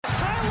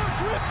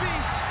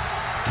feet.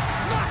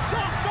 Knocks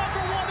off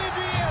number 1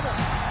 Indiana.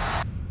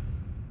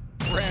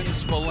 Ren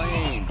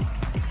Spillane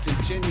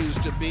continues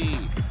to be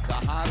the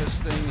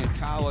hottest thing in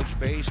college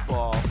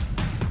baseball.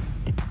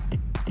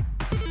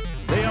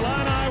 The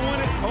Illini win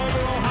it over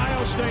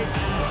Ohio State,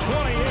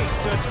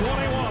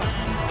 28-21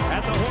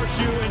 at the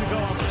Horseshoe in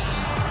Columbus.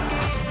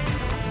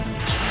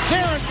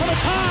 Darren for the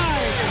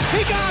tie.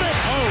 He got it.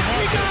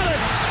 He got it.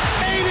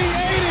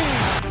 80-80.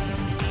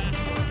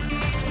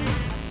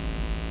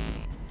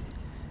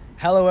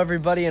 Hello,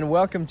 everybody, and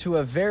welcome to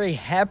a very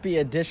happy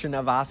edition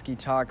of Oskee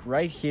Talk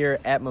right here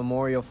at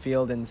Memorial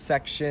Field in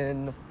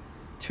Section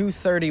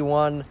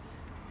 231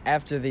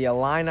 after the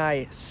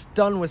Illini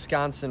stun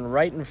Wisconsin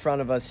right in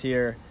front of us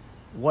here.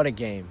 What a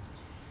game.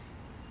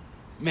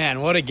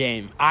 Man, what a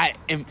game.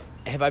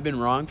 Have I been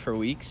wrong for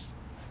weeks?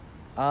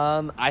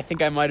 I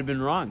think I might have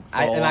been wrong for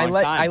a long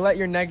time. I let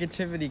your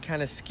negativity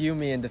kind of skew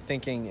me into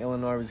thinking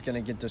Illinois was going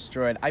to get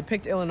destroyed. I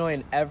picked Illinois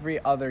in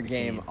every other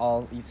game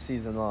all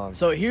season long.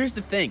 So here's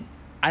the thing.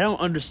 I don't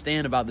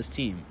understand about this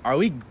team. Are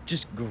we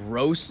just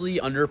grossly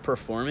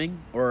underperforming,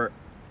 or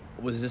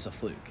was this a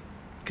fluke?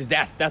 Because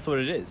that's what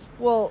it is.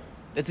 Well,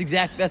 that's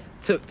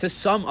to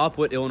sum up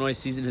what Illinois'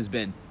 season has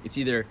been. It's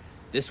either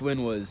this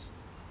win was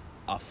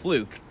a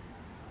fluke.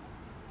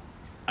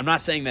 I'm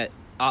not saying that.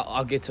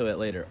 I'll get to it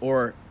later.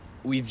 Or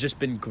we've just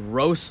been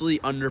grossly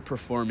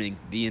underperforming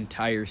the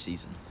entire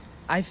season.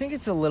 I think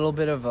it's a little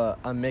bit of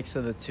a mix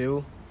of the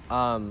two.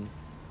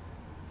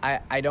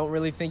 I don't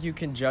really think you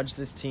can judge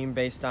this team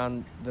based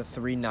on the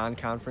 3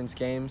 non-conference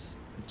games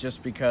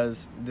just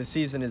because the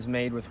season is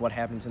made with what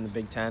happens in the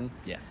Big Ten.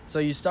 Yeah. So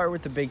you start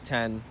with the Big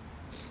Ten.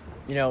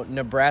 You know,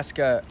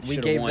 Nebraska, we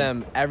gave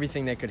them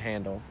everything they could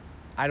handle.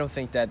 I don't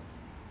think that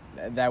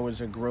was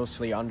a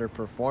grossly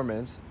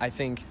underperformance. I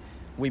think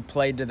we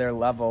played to their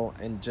level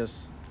and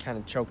just kind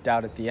of choked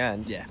out at the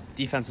end. Yeah,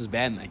 defense was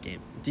bad in that game.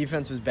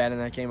 Defense was bad in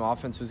that game.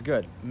 Offense was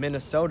good.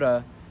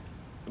 Minnesota,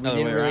 we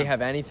didn't really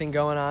have anything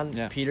going on.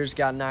 Yeah. Peters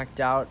got knocked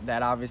out.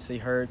 That obviously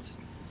hurts.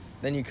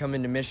 Then you come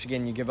into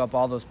Michigan, you give up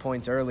all those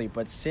points early.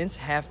 But since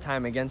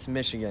halftime against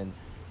Michigan,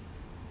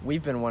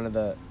 we've been one of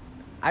the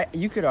 –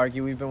 you could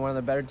argue we've been one of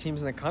the better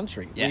teams in the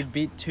country. Yeah. We've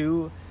beat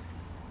 2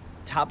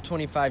 top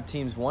 25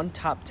 teams, 1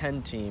 top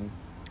 10 team.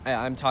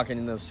 I'm talking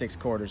in those 6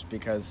 quarters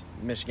because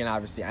Michigan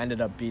obviously ended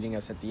up beating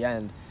us at the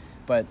end.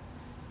 But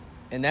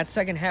in that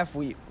second half,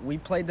 we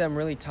played them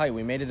really tight.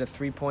 We made it a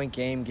 3-point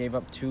game, gave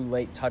up 2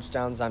 late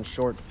touchdowns on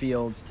short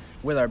fields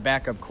with our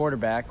backup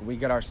quarterback. We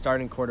got our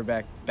starting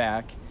quarterback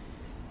back,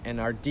 and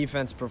our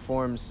defense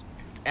performs,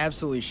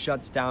 absolutely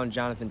shuts down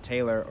Jonathan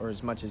Taylor, or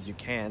as much as you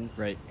can,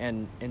 right?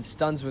 And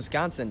stuns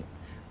Wisconsin.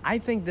 I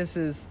think this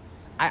is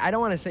 – I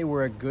don't want to say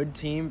we're a good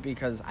team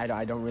because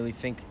I don't really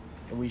think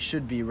we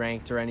should be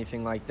ranked or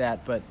anything like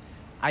that, but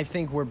I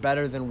think we're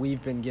better than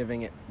we've been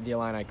giving the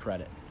Illini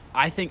credit.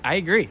 I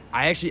agree.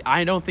 I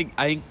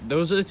think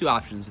those are the 2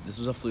 options. This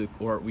was a fluke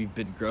or we've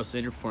been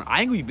grossly underperforming. I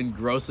think we've been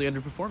grossly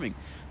underperforming.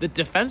 The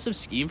defensive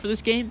scheme for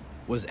this game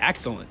was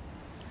excellent.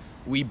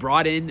 We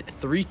brought in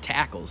 3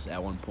 tackles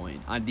at one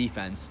point on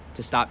defense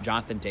to stop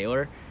Jonathan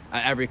Taylor.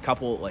 Every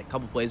couple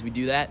plays we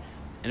do that,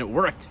 and it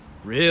worked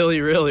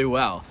really, really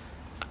well.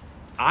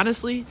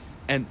 Honestly,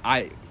 and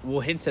I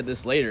will hint at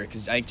this later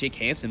because I think Jake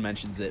Hansen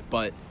mentions it,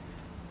 but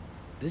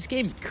this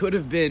game could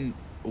have been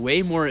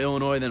way more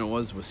Illinois than it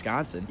was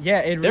Wisconsin.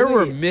 Yeah, there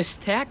were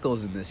missed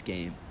tackles in this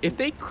game. If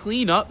they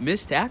clean up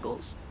missed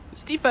tackles,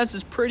 this defense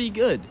is pretty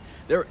good.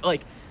 They're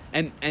like,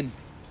 and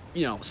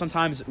you know,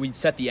 sometimes we'd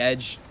set the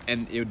edge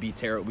and it would be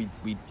terrible.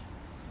 We'd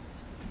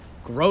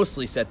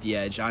grossly set the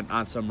edge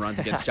on some runs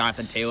against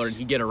Jonathan Taylor, and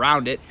he'd get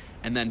around it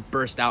and then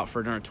burst out for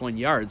another 20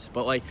 yards.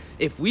 But like,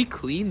 if we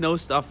clean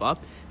those stuff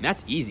up,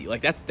 that's easy.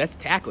 Like that's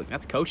tackling,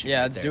 that's coaching.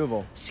 Yeah, right it's there.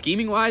 doable.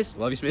 Scheming wise,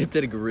 Lovie Smith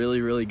did a really,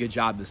 really good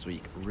job this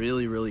week.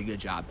 Really, really good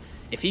job.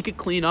 If he could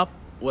clean up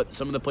what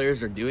some of the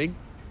players are doing,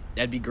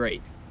 that'd be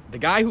great. The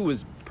guy who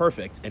was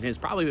perfect and has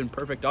probably been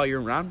perfect all year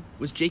round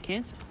was Jake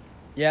Hansen.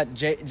 Yeah,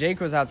 Jake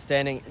was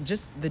outstanding.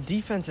 Just the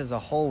defense as a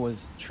whole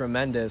was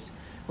tremendous.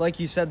 Like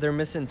you said, they're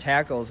missing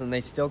tackles, and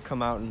they still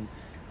come out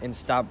and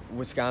stop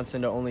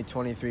Wisconsin to only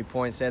 23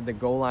 points. They had the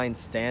goal line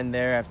stand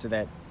there after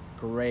that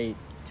great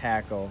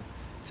tackle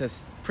to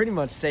pretty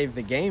much save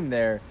the game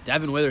there.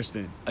 Devin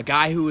Witherspoon, a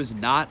guy who was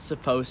not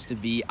supposed to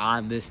be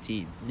on this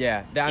team.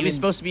 Yeah. He was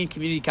supposed to be in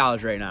community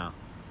college right now.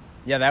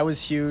 Yeah, that was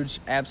huge,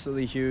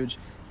 absolutely huge.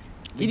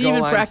 He didn't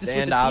even practice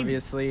with the team.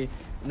 Obviously.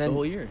 And then the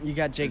whole year. You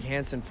got Jake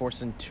Hansen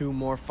forcing 2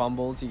 more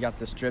fumbles. He got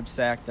the strip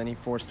sack. Then he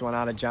forced one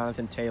out of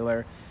Jonathan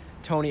Taylor.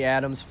 Tony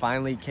Adams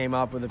finally came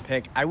up with a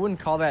pick. I wouldn't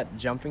call that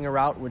jumping a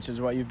route, which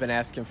is what you've been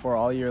asking for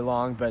all year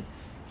long, but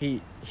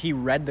he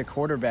read the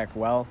quarterback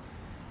well.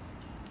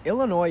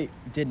 Illinois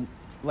didn't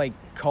 – like,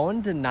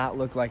 Cohen did not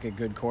look like a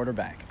good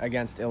quarterback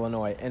against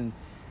Illinois. And,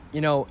 you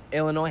know,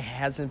 Illinois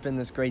hasn't been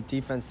this great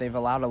defense. They've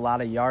allowed a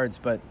lot of yards,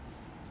 but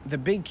the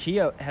big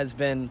key has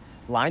been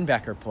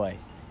linebacker play.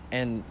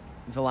 And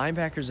the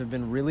linebackers have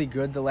been really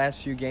good the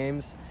last few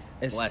games.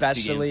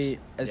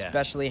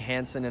 Especially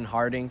Hansen and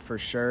Harding for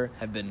sure.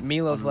 Have been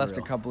Milo's unreal. left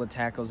a couple of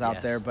tackles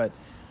out there, but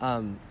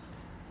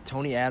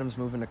Tony Adams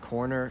moving to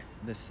corner.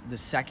 The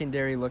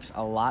secondary looks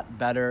a lot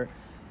better.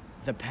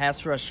 The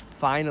pass rush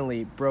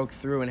finally broke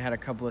through and had a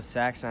couple of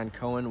sacks on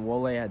Cohen.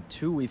 Wole had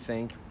 2, we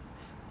think.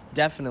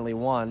 Definitely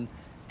 1.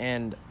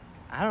 And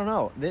I don't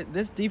know.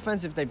 This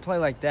defense, if they play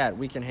like that,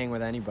 we can hang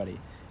with anybody.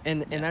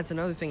 And that's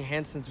another thing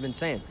Hansen's been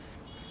saying.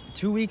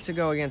 2 weeks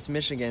ago against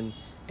Michigan,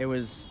 it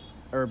was,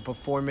 or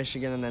before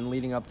Michigan and then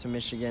leading up to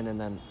Michigan, and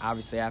then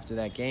obviously after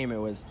that game, it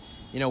was,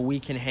 we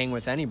can hang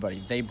with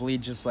anybody. They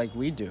bleed just like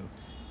we do.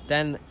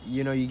 Then,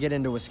 you get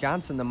into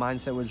Wisconsin, the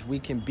mindset was we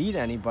can beat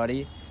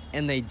anybody,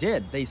 and they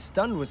did. They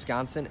stunned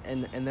Wisconsin,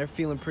 and they're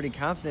feeling pretty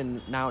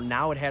confident now.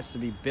 Now it has to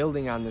be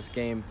building on this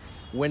game,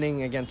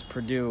 winning against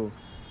Purdue.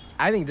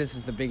 I think this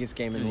is the biggest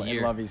game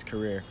in Lovey's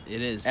career.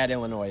 It is. At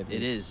Illinois, at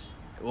least. It is.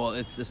 Well,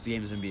 this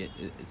game's going to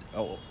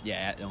be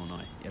at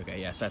Illinois.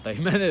 Okay, yeah, so I thought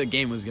you meant the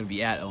game was going to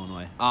be at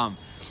Illinois.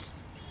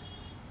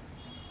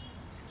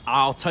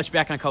 I'll touch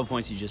back on a couple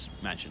points you just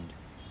mentioned.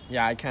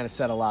 Yeah, I kind of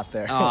said a lot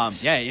there.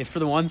 For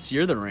the once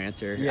you're the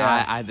ranter.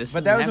 Yeah,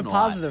 but that was a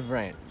positive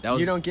rant.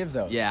 You don't give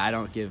those. Yeah, I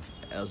don't give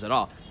those at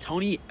all. All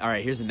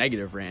right, here's the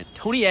negative rant.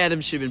 Tony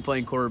Adams should have been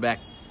playing quarterback.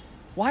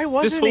 Why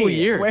wasn't this whole he?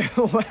 year?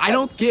 I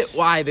don't get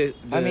why the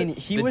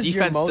he was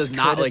defense your most does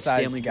not like criticized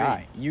Stanley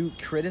guy. Green. You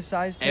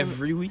criticized him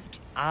every week.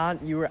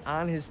 You were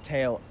on his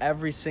tail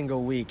every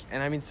single week,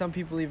 and some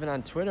people even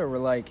on Twitter were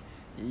like,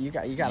 "You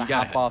got to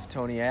hop off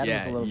Tony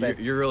Adams a little bit."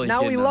 You're really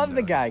now we love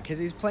the guy because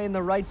he's playing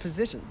the right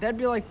position. That'd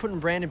be like putting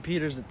Brandon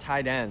Peters at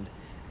tight end,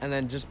 and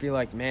then just be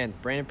like, "Man,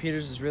 Brandon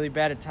Peters is really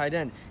bad at tight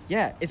end."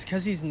 Yeah, it's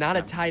because he's not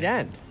a tight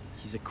end.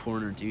 He's a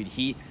corner, dude.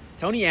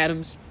 Tony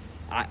Adams.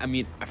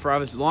 For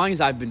as long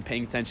as I've been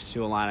paying attention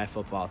to Illini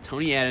football,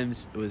 Tony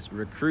Adams was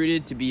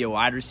recruited to be a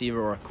wide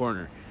receiver or a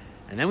corner.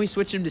 And then we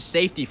switch him to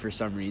safety for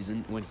some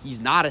reason when he's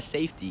not a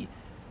safety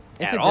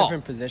It's at a all.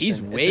 different position. He's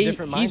It's a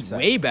different mindset. He's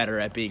way better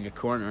at being a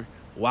corner.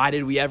 Why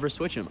did we ever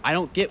switch him? I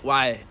don't get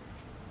why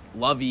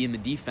Lovey in the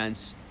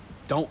defense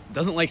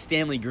doesn't like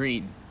Stanley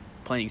Green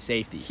playing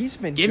safety. He's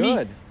been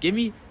good. Give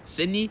me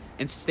Sidney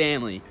and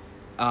Stanley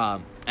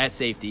at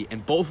safety,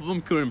 and both of them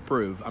could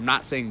improve. I'm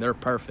not saying they're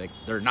perfect.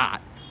 They're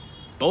not.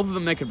 Both of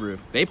them they could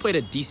improve. They played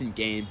a decent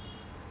game.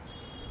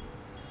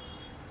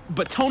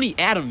 But Tony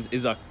Adams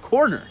is a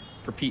corner,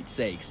 for Pete's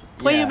sakes.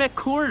 Play him at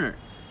corner.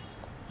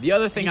 The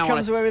other thing he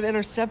comes away with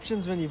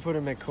interceptions when you put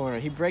him at corner.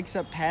 He breaks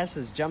up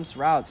passes, jumps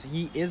routes.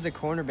 He is a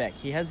cornerback.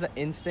 He has the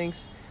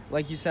instincts,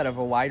 like you said, of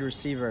a wide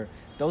receiver.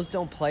 Those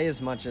don't play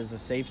as much as a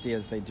safety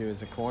as they do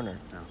as a corner.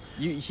 No.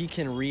 He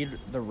can read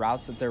the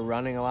routes that they're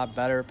running a lot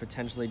better,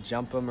 potentially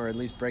jump them or at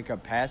least break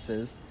up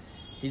passes.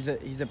 He's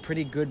a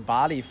pretty good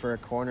body for a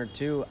corner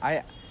too.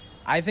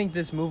 I think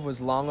this move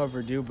was long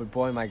overdue, but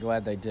boy, am I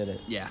glad they did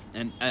it. Yeah,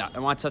 and I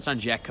want to touch on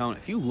Jack Cohen.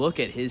 If you look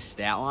at his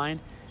stat line,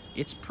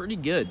 it's pretty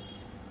good.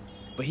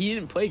 But he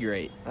didn't play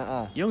great. You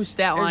know whose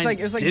stat line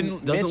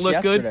doesn't look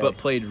yesterday. good but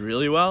played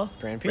really well?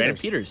 Brandon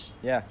Peters.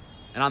 Yeah.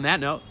 And on that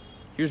note,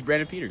 here's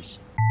Brandon Peters.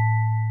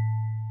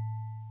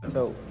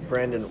 So,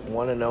 Brandon,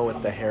 want to know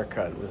with the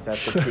haircut, was that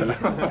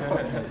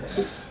the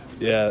key?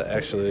 Yeah,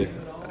 actually,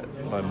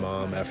 my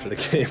mom after the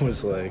game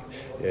was like,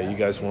 "Yeah, you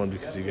guys won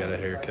because you got a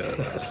haircut."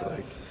 I was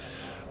like,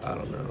 I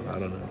don't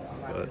know.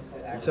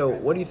 But So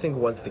what do you think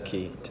was the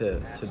key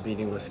to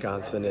beating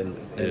Wisconsin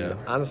and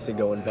honestly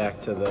going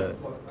back to the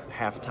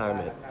halftime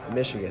at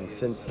Michigan?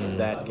 Since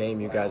that game,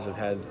 you guys have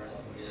had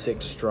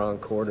 6 strong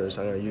quarters.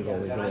 I know you've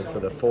only been in for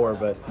the 4,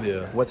 but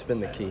what's been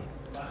the key?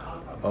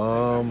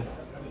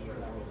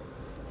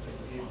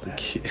 the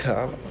key,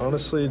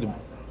 honestly,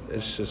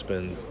 it's just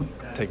been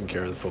taking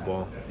care of the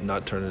football,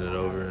 not turning it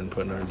over and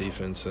putting our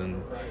defense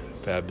in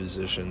bad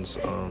positions.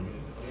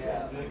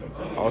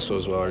 Also,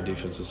 as well, our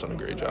defense has done a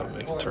great job of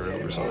making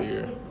turnovers all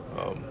year.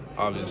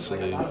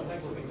 Obviously,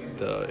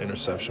 the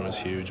interception was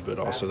huge, but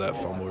also that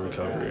fumble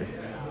recovery,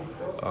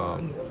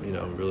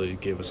 really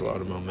gave us a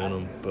lot of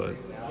momentum. But,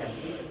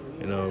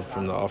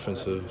 from the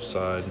offensive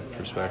side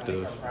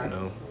perspective,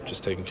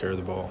 just taking care of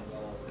the ball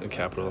and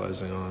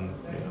capitalizing on,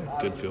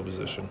 good field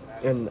position.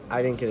 And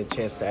I didn't get a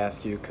chance to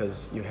ask you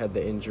because you had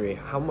the injury.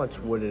 How much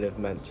would it have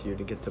meant to you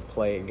to get to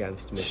play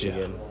against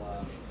Michigan?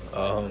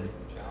 I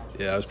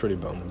was pretty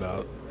bummed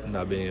about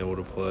not being able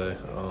to play.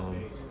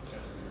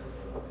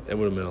 It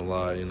would have meant a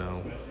lot, I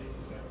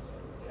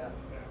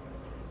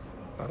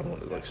don't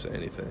want to say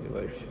anything,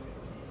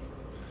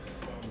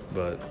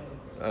 but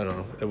I don't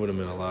know. It would have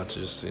meant a lot to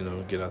just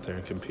get out there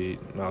and compete,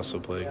 and also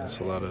play against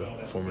a lot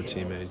of former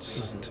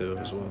teammates too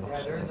as well.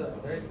 So.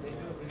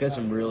 You've had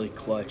some really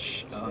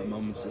clutch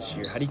moments this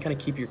year. How do you kind of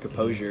keep your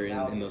composure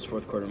in those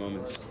fourth quarter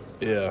moments?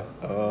 Yeah.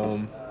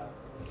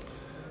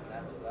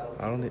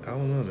 I don't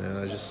know, man.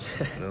 I just,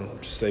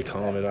 just stay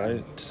calm and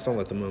I just don't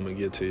let the moment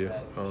get to you.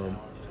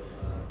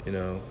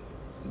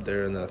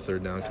 They're in that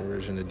third down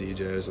conversion to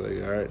DJ. I was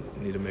like, all right,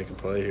 need to make a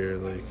play here.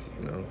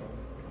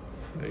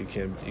 You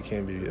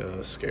can't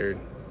be scared.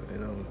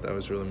 That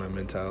was really my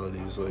mentality.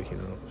 Is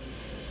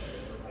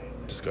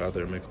just go out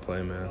there and make a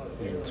play, man.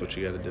 That's what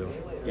you got to do.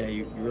 Yeah,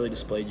 you really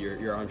displayed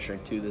your arm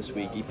strength too this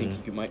week. Do you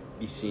think you might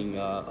be seeing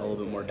a little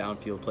bit more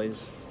downfield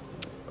plays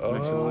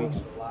next couple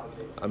weeks?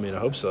 I mean, I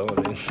hope so. I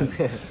mean,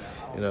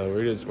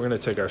 we're gonna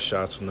take our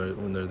shots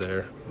when they're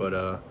there, but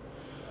I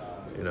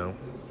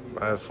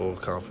have full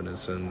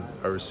confidence in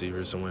our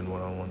receivers to win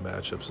one-on-one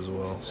matchups as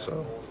well.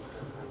 So,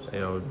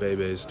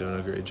 Bebe's doing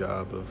a great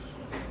job of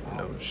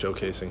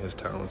showcasing his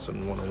talents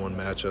in one-on-one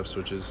matchups,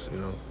 which is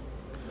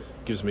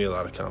gives me a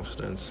lot of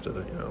confidence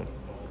to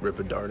rip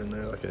a dart in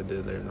there like I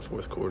did there in the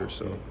fourth quarter.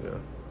 So yeah.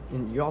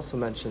 And you also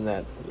mentioned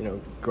that,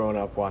 growing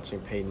up watching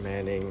Peyton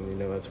Manning,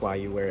 that's why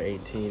you wear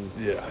 18.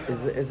 Yeah.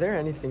 Is there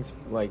anything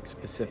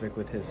specific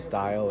with his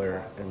style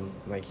and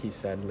like he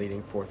said,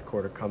 leading fourth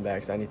quarter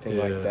comebacks, anything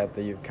like that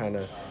you've kind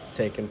of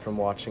taken from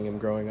watching him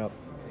growing up?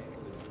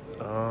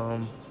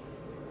 I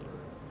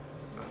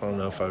don't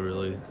know if I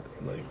really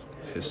like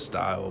his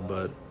style,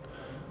 but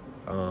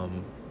I've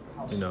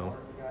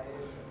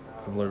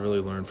really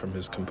learned from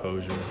his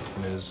composure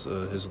and his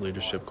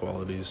leadership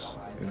qualities,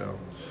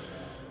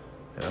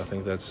 And I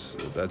think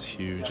that's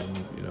huge,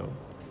 and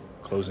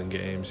closing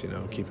games,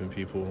 keeping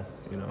people,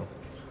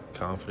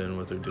 confident in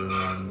what they're doing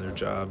and their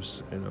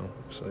jobs,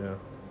 So yeah.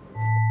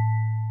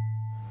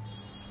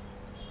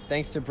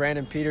 Thanks to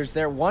Brandon Peters,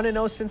 they're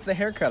 1-0 since the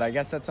haircut. I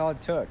guess that's all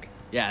it took.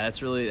 Yeah,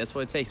 that's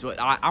what it takes. But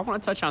I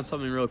want to touch on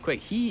something real quick.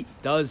 He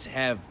does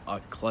have a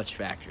clutch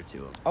factor to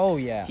him. Oh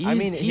yeah,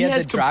 he had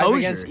has the drive composure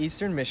against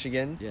Eastern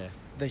Michigan. Yeah,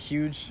 the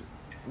huge.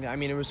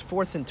 It was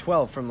 4th and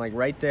 12 from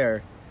right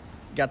there.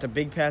 Got the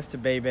big pass to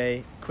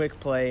Bebe, quick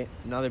play,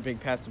 another big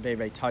pass to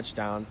Bebe,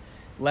 touchdown.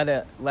 Let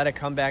a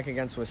comeback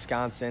against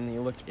Wisconsin. He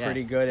looked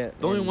pretty good.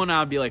 The only one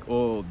I would be like,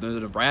 the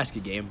Nebraska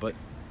game, but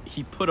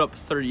he put up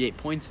 38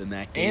 points in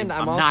that game. And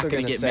I'm not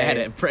going to get mad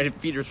at Brandon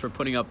Peters for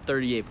putting up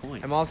 38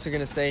 points. I'm also going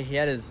to say he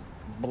had his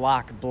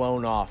block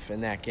blown off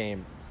in that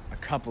game a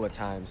couple of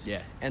times.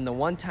 Yeah. And the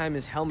one time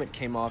his helmet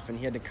came off and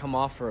he had to come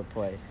off for a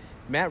play.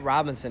 Matt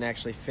Robinson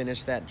actually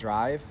finished that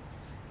drive.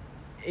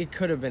 It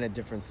could have been a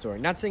different story.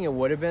 Not saying it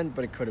would have been,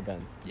 but it could have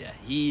been.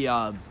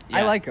 Yeah,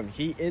 I like him.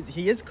 He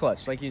is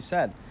clutch, like you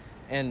said,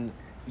 and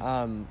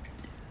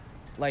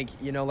like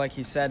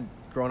he said,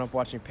 growing up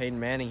watching Peyton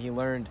Manning, he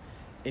learned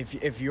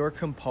if you're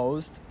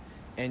composed,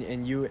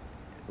 and you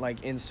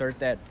insert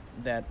that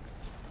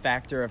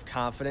factor of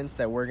confidence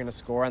that we're gonna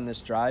score on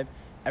this drive,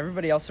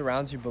 everybody else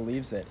around you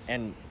believes it,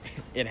 and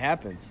it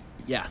happens.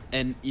 Yeah,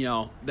 and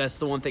that's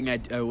the one thing I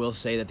will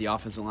say that the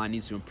offensive line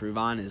needs to improve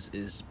on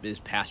is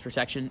pass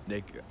protection.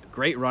 The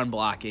great run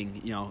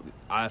blocking.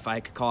 If I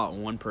could call out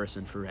one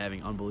person for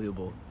having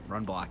unbelievable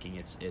run blocking,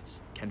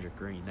 it's Kendrick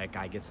Green. That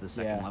guy gets to the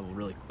second level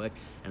really quick,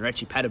 and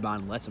Reggie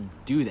Corbin lets him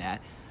do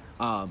that.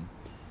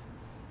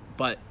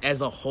 But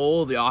as a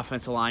whole, the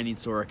offensive line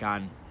needs to work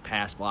on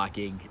pass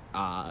blocking.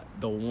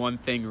 The one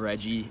thing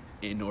Reggie,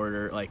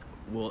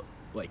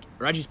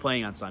 Reggie's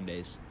playing on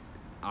Sundays.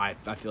 I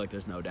feel like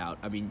there's no doubt.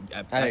 I mean,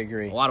 I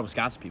agree. A lot of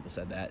Wisconsin people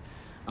said that.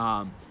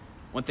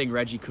 One thing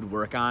Reggie could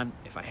work on,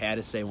 if I had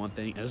to say one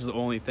thing, and this is the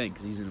only thing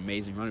because he's an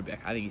amazing running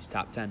back. I think he's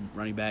top 10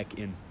 running back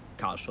in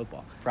college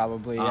football.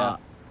 Probably, yeah.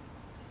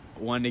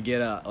 One to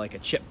get a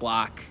chip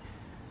block.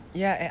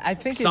 Yeah, I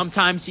think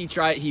sometimes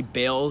he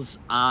bails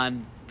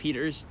on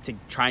Peters to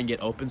try and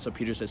get open, so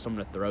Peters has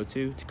someone to throw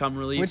to come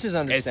relieve, which is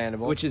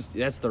understandable.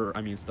 It's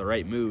the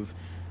right move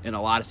in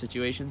a lot of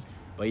situations.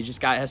 But he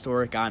just has to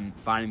work on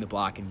finding the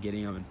block and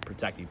getting him and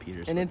protecting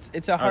Peters. And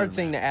it's a hard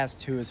thing to ask,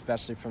 too,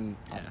 especially from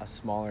a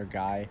smaller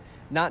guy.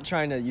 Not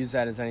trying to use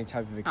that as any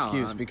type of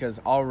excuse because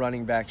all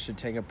running backs should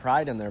take a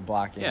pride in their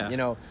blocking.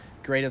 Yeah.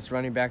 Greatest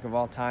running back of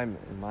all time,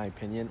 in my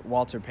opinion,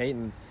 Walter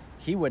Payton,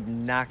 he would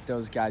knock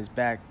those guys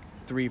back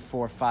 3,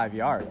 4, 5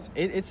 yards.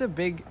 It's a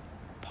big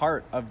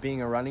part of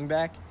being a running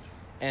back.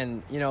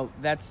 And,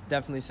 that's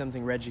definitely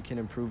something Reggie can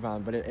improve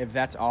on. But if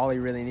that's all he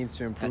really needs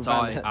to improve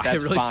on,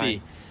 that's really fine.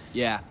 see.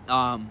 Yeah.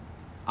 On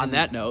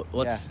that note,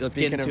 let's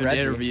get into an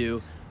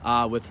interview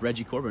with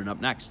Reggie Corbin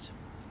up next.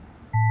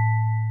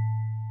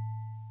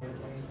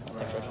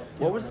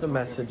 What was the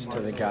message to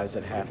the guys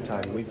at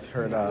halftime? We've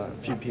heard a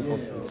few people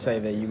say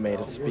that you made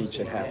a speech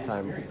at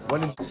halftime.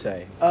 What did you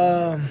say?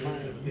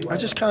 I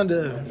just kind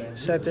of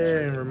sat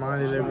there and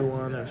reminded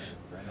everyone of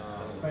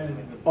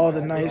all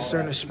the nights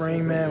during the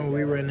spring, man, when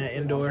we were in that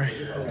indoor,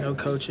 no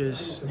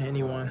coaches,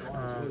 anyone.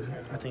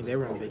 I think they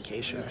were on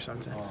vacation or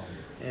something.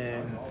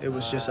 And it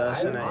was just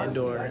us in that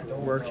indoor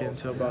working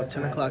until about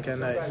 10 o'clock at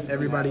night.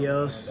 Everybody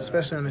else,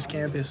 especially on this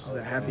campus, was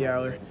a happy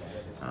hour,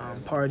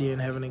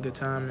 partying, having a good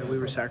time, and we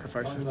were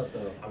sacrificing.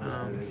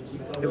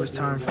 It was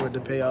time for it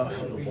to pay off.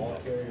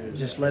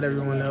 Just let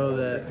everyone know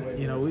that,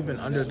 we've been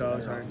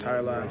underdogs our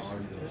entire lives.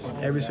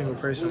 Every single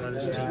person on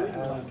this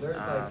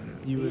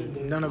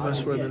team. None of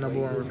us were the number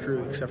one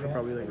recruit, except for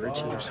probably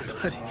Richie or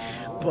somebody.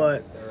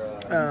 But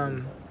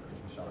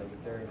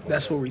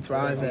that's what we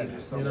thrive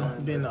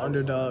at, being the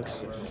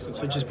underdogs.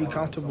 So just be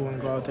comfortable and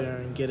go out there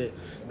and get it.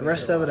 The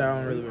rest of it, I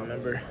don't really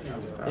remember.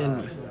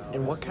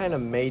 And what kind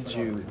of made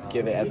you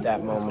give it at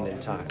that moment in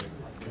time?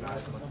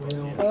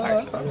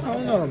 I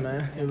don't know,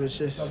 man. It was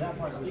just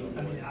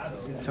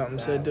something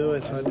said do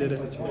it, so I did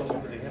it.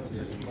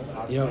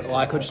 You know, a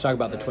lot of coaches talk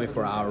about the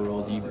 24-hour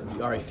rule. Do you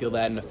already feel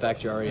that in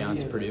effect? You're already on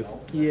to Purdue?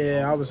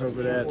 Yeah, I was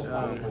over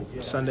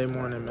that Sunday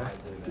morning, man.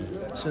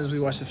 As soon as we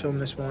watched the film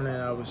this morning,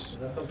 I was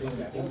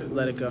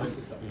let it go.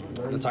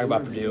 Let's talk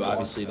about Purdue.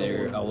 Obviously,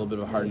 they're a little bit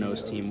of a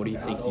hard-nosed team. What do you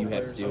think you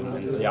have to do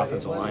in the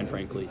offensive line,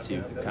 frankly,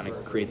 to kind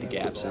of create the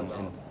gaps and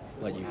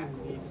let you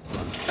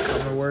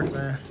Come to work,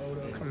 man.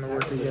 Come to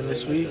work again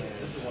this week.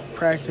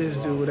 Practice,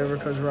 do whatever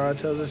Coach Rod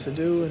tells us to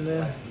do, and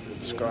then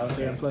just go out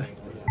there and play.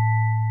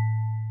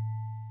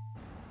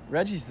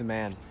 Reggie's the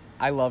man.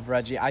 I love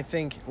Reggie. I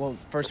think, well,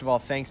 first of all,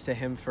 thanks to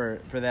him for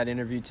that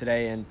interview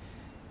today. And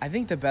I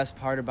think the best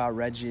part about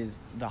Reggie is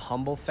the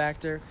humble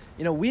factor.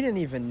 You know, we didn't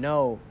even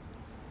know,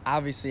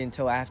 obviously,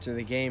 until after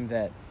the game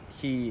that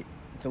he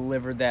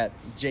delivered that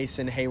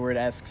Jason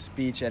Hayward-esque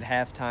speech at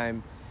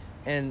halftime.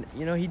 And,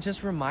 you know, he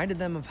just reminded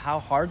them of how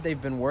hard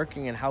they've been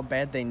working and how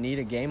bad they need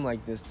a game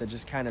like this to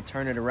just kind of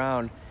turn it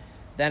around.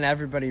 Then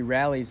everybody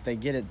rallies, they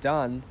get it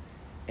done.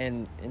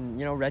 And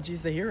you know,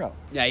 Reggie's the hero.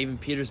 Yeah, even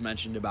Peters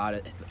mentioned about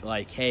it.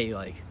 Like, hey,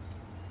 like,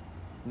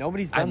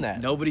 nobody's done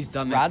that. Nobody's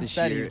done that Rod this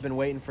said year. he's been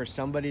waiting for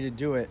somebody to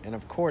do it, and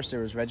of course it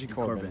was Reggie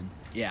Corbin.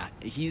 Yeah,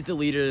 he's the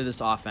leader of this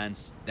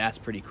offense. That's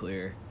pretty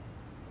clear.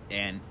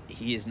 And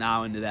he is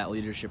now into that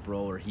leadership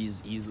role where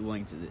he's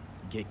willing to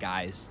get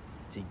guys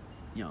to,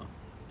 you know,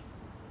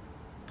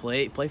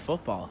 play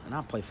football.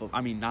 Not play football.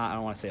 I mean, I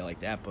don't want to say it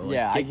like that, but like,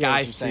 yeah, get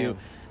guys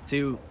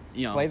to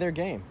you know, play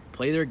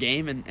their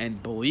game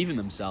and believe in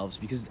themselves.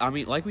 Because, I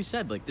mean, like we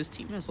said, like, this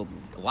team has a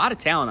lot of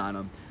talent on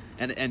them.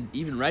 And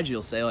even Reggie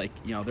will say, like,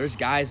 you know, there's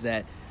guys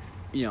that,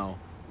 you know,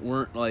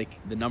 weren't, like,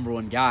 the number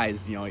one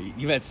guys. You know,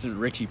 you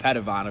mentioned Richie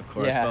Pettivon, of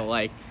course. Yeah. But,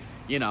 like,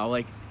 you know,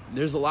 like,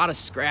 there's a lot of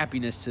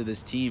scrappiness to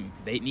this team.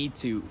 They need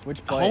to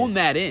Which hone plays?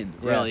 that in,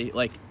 really. Yeah.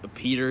 Like,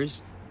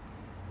 Peters,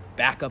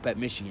 back up at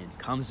Michigan,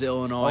 comes to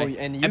Illinois,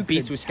 and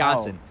beats could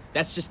Wisconsin.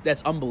 tell.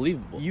 That's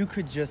unbelievable. You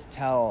could just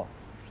tell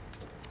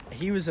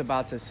he was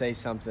about to say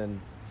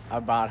something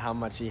about how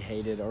much he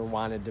hated or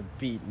wanted to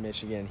beat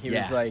Michigan. He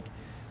was like,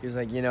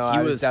 you know,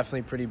 I was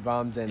definitely pretty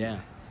bummed, and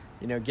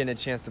you know, getting a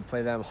chance to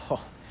play them.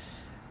 Oh,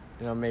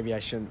 you know, maybe I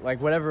shouldn't. Like,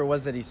 whatever it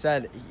was that he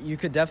said, you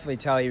could definitely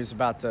tell he was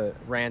about to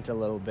rant a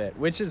little bit,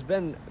 which has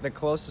been the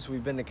closest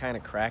we've been to kind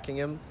of cracking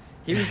him.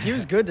 He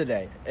was good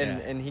today,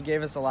 and he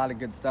gave us a lot of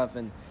good stuff.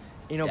 And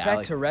you know,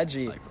 back to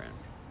Reggie,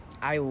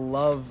 I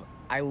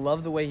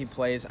love the way he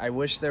plays. I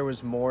wish there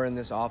was more in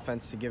this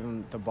offense to give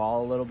him the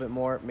ball a little bit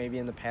more, maybe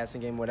in the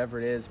passing game, whatever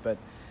it is. But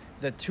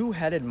the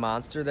two-headed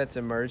monster that's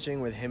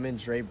emerging with him and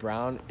Dre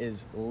Brown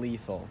is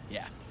lethal.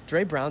 Yeah.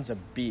 Dre Brown's a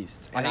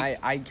beast. And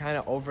I kind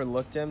of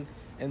overlooked him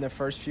in the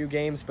first few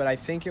games, but I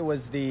think it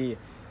was the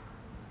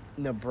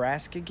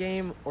Nebraska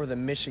game or the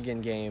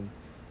Michigan game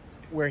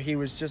where he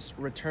was just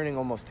returning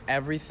almost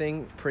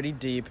everything pretty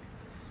deep.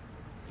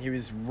 He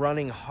was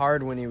running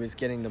hard when he was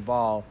getting the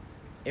ball.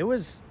 It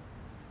was...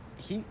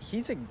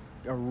 He's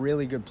a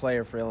really good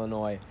player for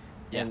Illinois.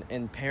 Yeah.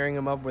 And pairing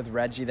him up with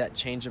Reggie, that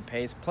change of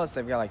pace. Plus,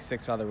 they've got like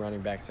 6 other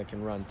running backs that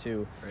can run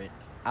too. Right.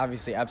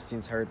 Obviously,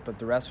 Epstein's hurt, but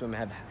the rest of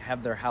them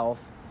have their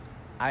health.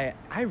 I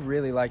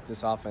really like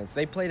this offense.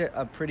 They played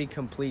a pretty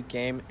complete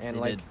game,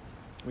 and They did.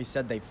 we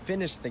said, they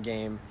finished the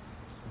game.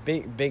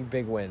 Big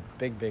win.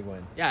 Big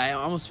win. Yeah, I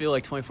almost feel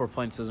like 24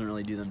 points doesn't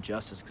really do them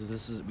justice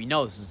because we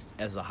know this is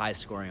as a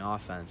high-scoring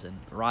offense, and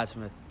Rod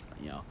Smith,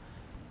 you know,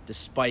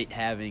 despite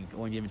having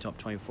only given up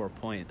 24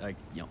 points, like,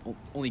 you know,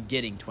 only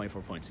getting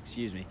 24 points,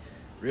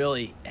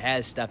 really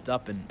has stepped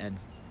up and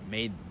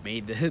made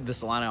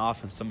this Illini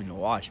offense something to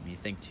watch. I mean, you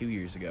think 2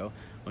 years ago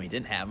when we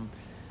didn't have them,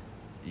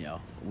 you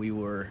know, we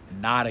were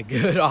not a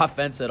good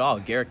offense at all.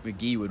 Garrick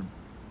McGee would,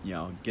 you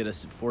know, get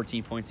us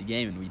 14 points a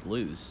game and we'd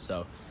lose.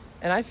 So,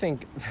 and I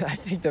think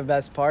the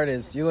best part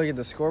is you look at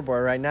the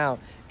scoreboard right now,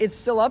 it's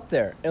still up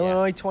there.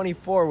 Illinois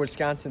 24,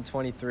 Wisconsin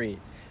 23.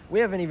 We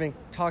haven't even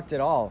talked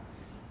at all.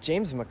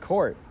 James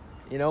McCourt,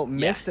 you know,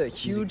 missed a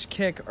huge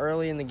kick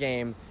early in the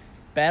game,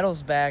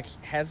 battles back,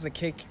 has the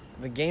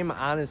game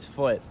on his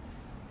foot,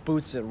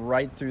 boots it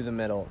right through the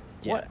middle.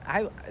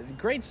 Yeah.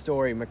 Great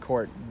story,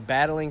 McCourt,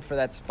 battling for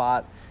that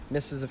spot,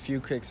 misses a few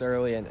kicks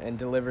early and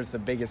delivers the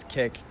biggest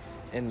kick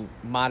in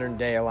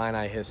modern-day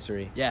Illini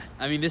history. Yeah,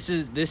 I mean, this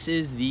is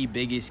the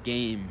biggest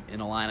game in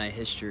Illini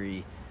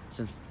history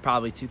since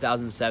probably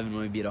 2007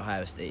 when we beat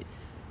Ohio State.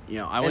 You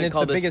know, And it's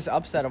the biggest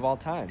upset of all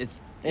time. It's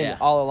in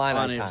all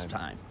Illini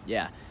time.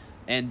 Yeah,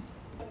 and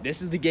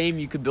this is the game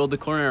you could build the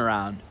corner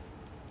around.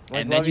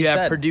 Like and then you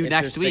have Purdue it's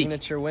next your week.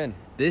 Signature win.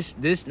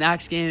 This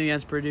next game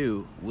against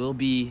Purdue will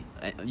be,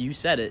 you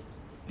said it,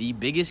 the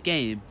biggest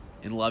game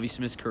in Lovie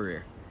Smith's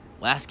career.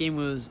 Last game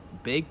was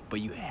big, but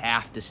you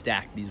have to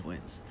stack these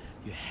wins.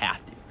 You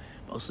have to.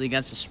 Mostly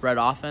against a spread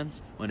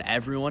offense, when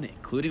everyone,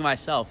 including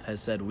myself,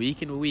 has said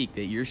week in week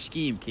that your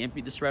scheme can't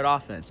beat the spread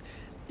offense.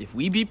 If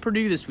we beat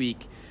Purdue this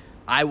week,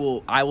 I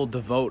will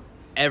devote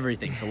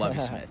everything to Lovie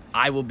Smith.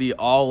 I will be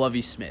all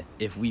Lovie Smith.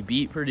 If we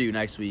beat Purdue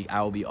next week,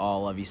 I will be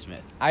all Lovie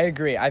Smith. I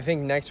agree. I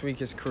think next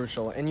week is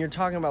crucial. And you're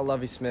talking about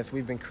Lovie Smith.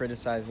 We've been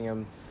criticizing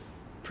him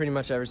pretty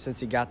much ever since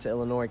he got to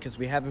Illinois because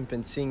we haven't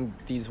been seeing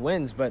these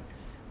wins. But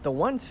the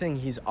one thing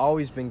he's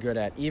always been good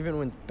at, even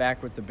when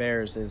back with the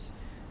Bears, is,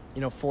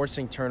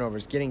 forcing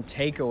turnovers, getting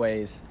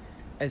takeaways,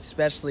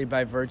 especially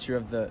by virtue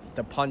of the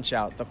punch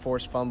out, the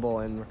forced fumble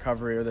and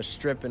recovery, or the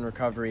strip and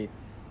recovery.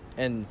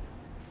 And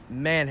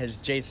man, has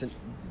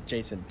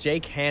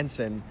Jake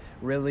Hansen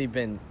really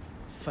been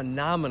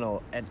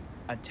phenomenal at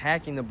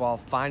attacking the ball,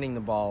 finding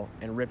the ball,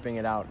 and ripping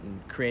it out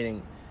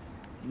and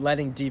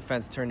letting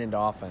defense turn into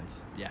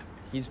offense. Yeah.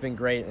 He's been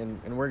great,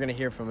 and we're going to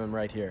hear from him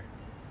right here.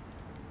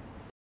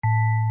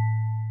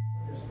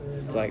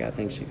 That's all I got.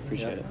 Thanks, Chief.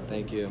 Appreciate it.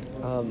 Thank you.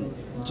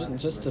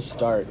 Just to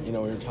start, we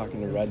were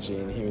talking to Reggie,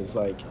 and he was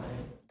like,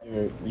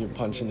 you're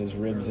punching his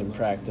ribs in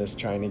practice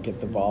trying to get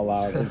the ball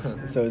out.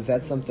 So is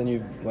that something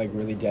you've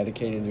really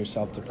dedicated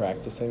yourself to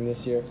practicing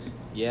this year?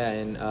 Yeah,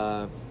 and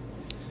a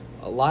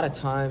lot of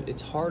time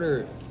it's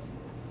harder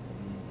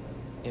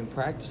in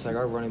practice. Like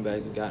our running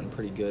backs have gotten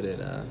pretty good at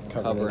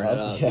covering it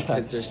up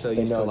because they're so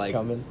used to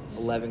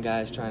 11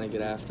 guys trying to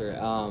get after it.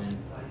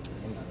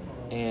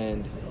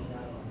 And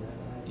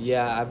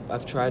yeah,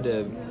 I've tried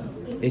to.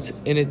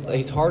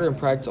 It's harder in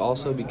practice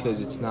also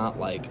because it's not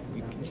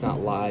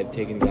live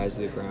taking guys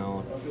to the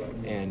ground,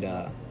 and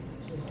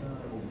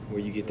where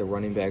you get the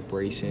running back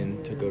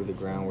bracing to go to the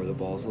ground where the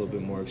ball's a little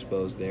bit more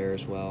exposed there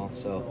as well.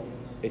 So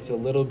it's a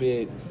little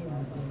bit.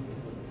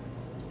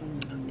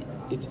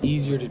 It's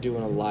easier to do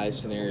in a live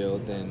scenario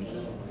than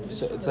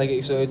so.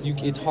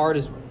 It's hard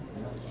as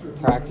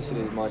practice it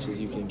as much as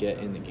you can get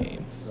in the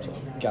game. So.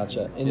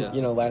 Gotcha. And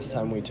last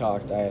time we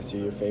talked, I asked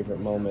you your favorite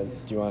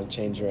moment. Do you want to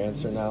change your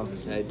answer now?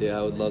 I do.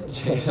 I would love to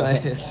change my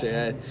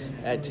answer.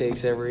 That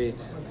takes every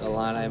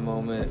Illini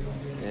moment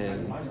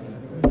and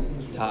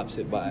tops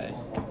it by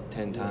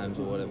 10 times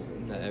or whatever.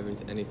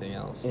 Anything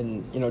else.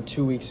 And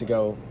 2 weeks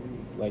ago,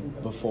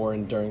 before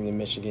and during the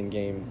Michigan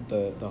game,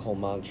 the whole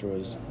mantra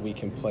was we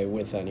can play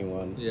with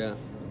anyone. Yeah.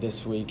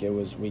 This week it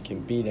was we can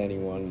beat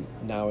anyone.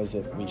 Now is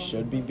it we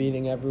should be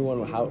beating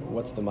everyone?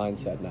 What's the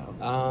mindset now?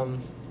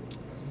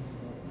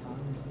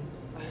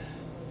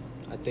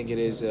 I think it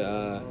is.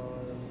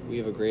 We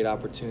have a great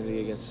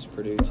opportunity against this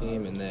Purdue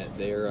team, and that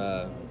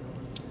they're.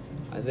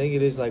 I think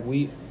it is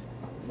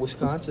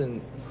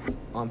Wisconsin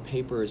on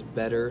paper is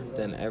better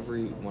than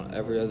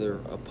every other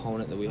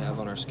opponent that we have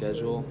on our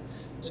schedule.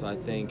 So I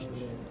think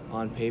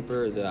on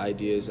paper the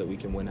idea is that we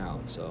can win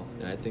out.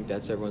 And I think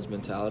that's everyone's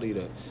mentality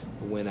to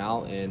win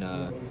out, and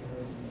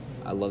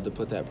I love to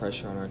put that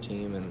pressure on our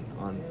team and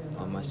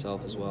on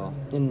myself as well.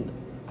 And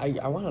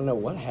I want to know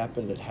what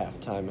happened at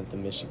halftime at the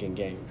Michigan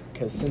game,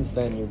 because since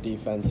then your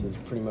defense has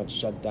pretty much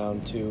shut down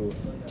 2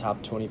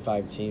 top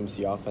 25 teams.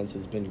 The offense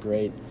has been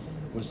great.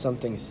 Was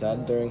something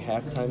said during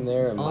halftime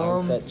there? A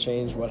mindset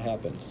change? What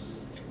happened?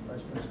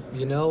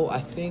 I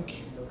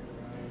think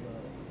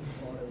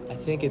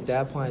at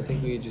that point,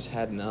 we had just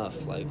had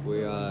enough. We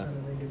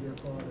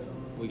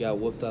got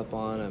whooped up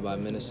on by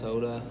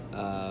Minnesota,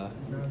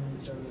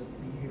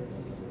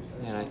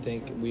 and I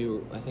think we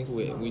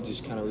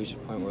just kind of reached a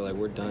point where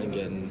we're done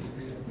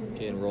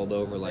getting rolled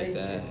over like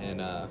that,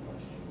 and I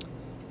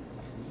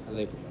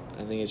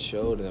think it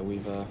showed that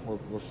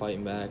we're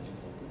fighting back.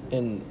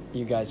 And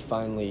you guys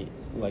finally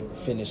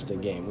finished a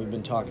game. We've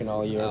been talking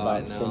all year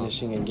about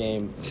finishing a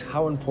game.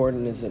 How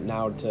important is it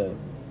now to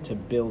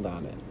build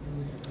on it?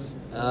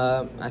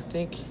 I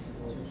think,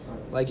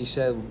 like you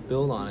said,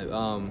 build on it.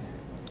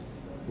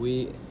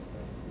 We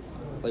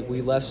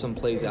left some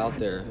plays out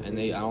there, and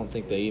I don't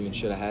think they even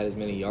should have had as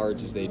many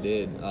yards as they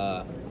did.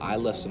 I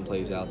left some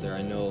plays out there.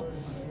 I know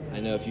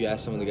if you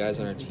ask some of the guys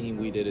on our team,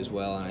 we did as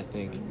well, and I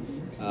think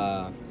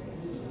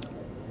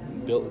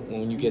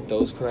when you get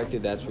those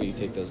corrected, that's where you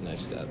take those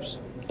next steps.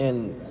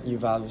 And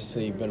you've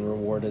obviously been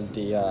rewarded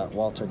the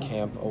Walter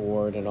Camp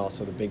Award and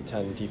also the Big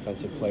Ten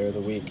Defensive Player of the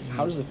Week.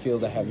 How does it feel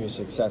to have your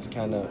success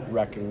kind of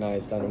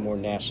recognized on a more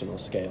national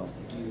scale?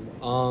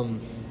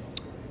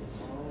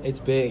 It's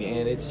big,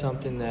 and it's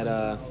something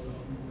that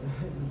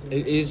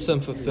it is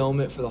some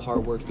fulfillment for the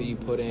hard work that you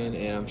put in,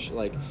 and I'm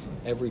sure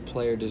every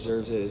player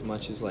deserves it as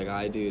much as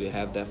I do to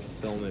have that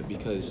fulfillment,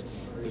 because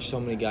there's so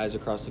many guys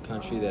across the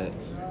country that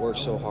work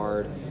so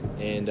hard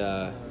and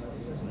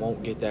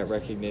won't get that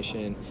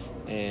recognition,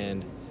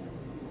 and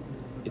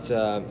it's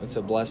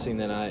a blessing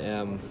that I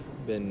am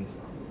been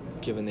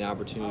given the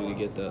opportunity to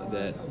get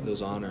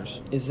those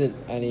honors. Is it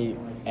any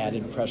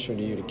added pressure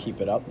to you to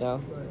keep it up now?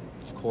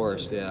 Of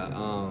course, yeah.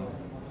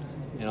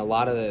 And a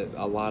lot of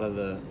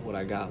the what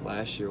I got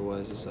last year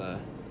was I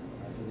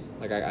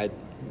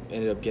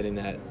ended up getting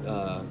that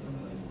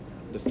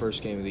the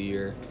first game of the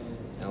year,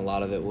 and a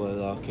lot of it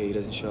was he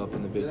doesn't show up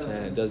in the Big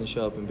Ten. It doesn't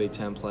show up in Big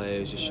Ten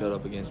play. It just showed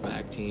up against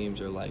MAC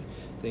teams or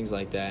things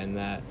like that, and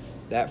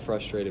that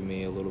frustrated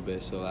me a little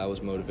bit. So I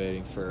was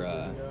motivating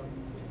to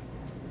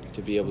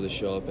be able to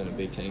show up in a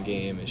Big Ten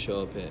game and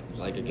show up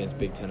against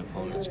Big Ten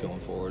opponents going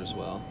forward as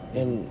well.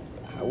 And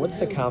What's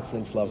the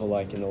confidence level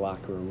like in the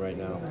locker room right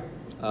now?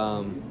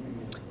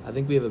 I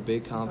think we have a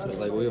big confidence.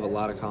 Like, we have a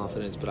lot of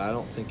confidence, but I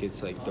don't think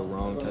it's like the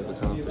wrong type of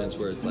confidence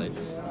where it's like,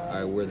 all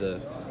right, we're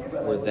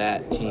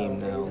that team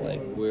now.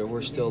 Like,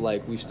 we're still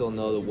like, we still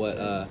know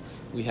what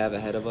we have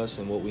ahead of us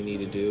and what we need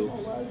to do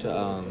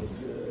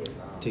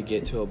to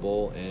get to a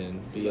bowl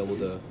and be able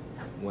to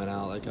win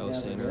out, like I was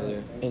saying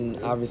earlier.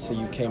 And obviously,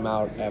 you came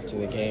out after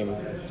the game,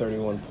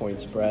 31-point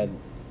spread.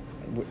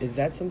 Is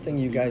that something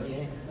you guys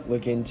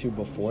look into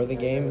before the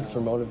game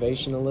for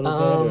motivation a little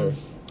bit?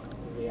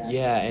 Or?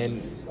 Yeah,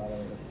 and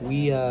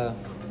we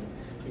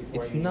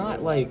it's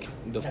not like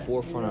the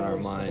forefront of our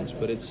minds,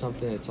 but it's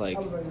something that's like,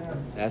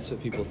 that's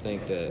what people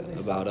think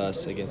about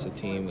us against a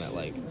team that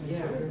like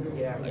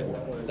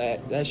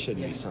that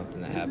shouldn't be something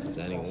that happens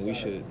to anyone. We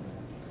should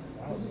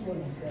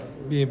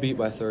being beat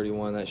by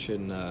 31. That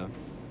shouldn't.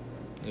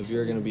 If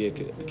you're going to be a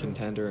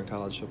contender in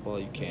college football,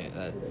 you can't.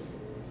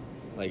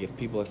 Like, if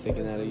people are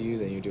thinking that of you,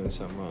 then you're doing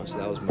something wrong. So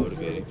that was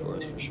motivating for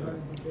us for sure.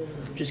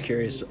 Just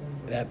curious,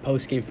 that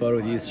post-game photo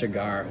with you,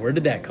 cigar, where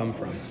did that come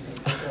from?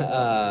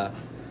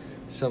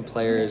 Some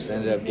players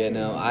ended up getting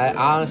them.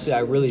 I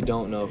really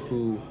don't know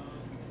who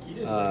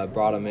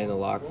brought them in the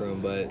locker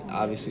room, but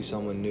obviously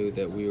someone knew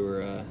that we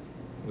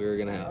were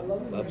gonna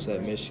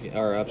upset Michigan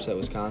or upset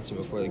Wisconsin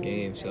before the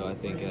game. So I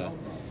think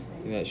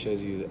that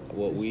shows you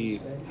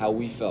how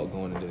we felt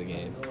going into the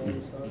game.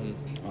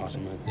 Mm-hmm.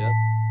 Awesome, man. Yep.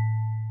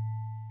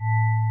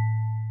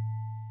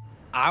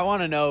 I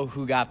want to know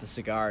who got the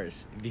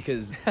cigars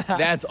because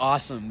that's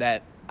awesome.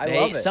 That I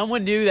love it.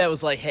 Someone knew that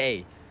was like,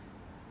 hey,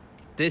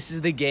 this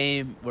is the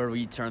game where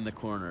we turn the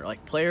corner.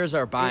 Like, players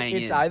are buying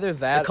It's in. either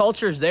that. The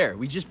culture's there.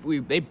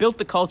 They built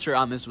the culture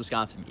on this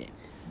Wisconsin game.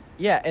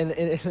 Yeah, and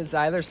it's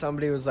either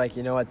somebody was like,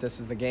 you know what, this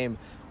is the game,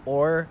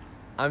 or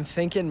I'm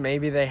thinking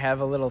maybe they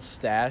have a little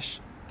stash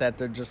that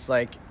they're just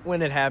like,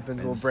 when it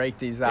happens, we'll break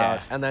these out.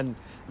 Yeah. And then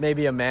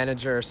maybe a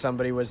manager or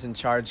somebody was in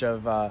charge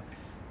of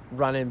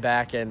running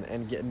back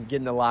and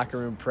getting the locker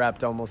room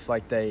prepped, almost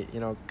like they,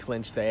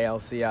 clinched the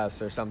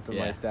ALCS or something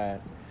like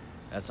that.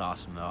 That's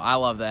awesome, though. I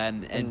love that.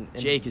 And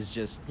Jake is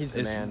just... He's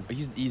the man.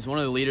 He's one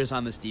of the leaders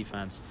on this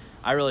defense.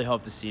 I really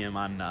hope to see him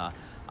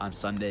on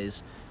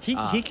Sundays. He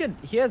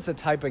has the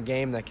type of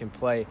game that can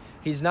play.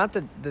 He's not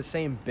the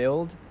same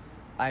build.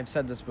 I've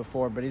said this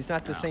before, but he's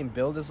not the same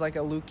build as like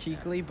a Luke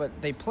Kuechly,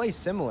 but they play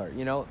similar,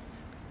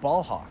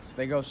 ball hawks.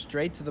 They go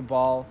straight to the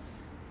ball.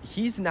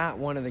 He's not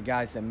one of the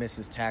guys that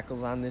misses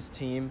tackles on this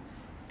team,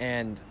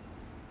 and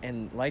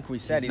like we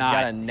said, he's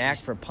got a knack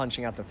for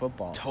punching out the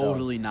football.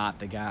 Totally not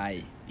the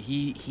guy.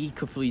 He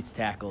completes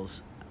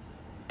tackles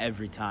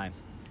every time.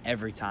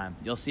 Every time.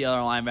 You'll see other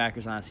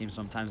linebackers on the team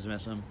sometimes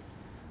miss him.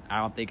 I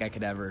don't think I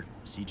could ever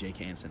see Jake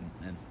Hansen.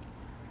 And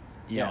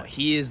you know,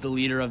 he is the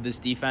leader of this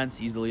defense.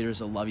 He's the leader of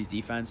Lovey's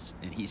defense,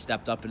 and he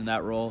stepped up into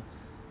that role.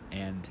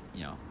 And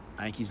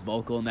I think he's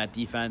vocal in that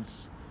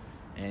defense.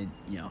 And,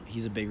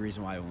 he's a big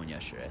reason why we won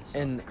yesterday. So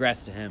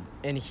congrats to him.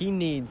 And he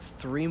needs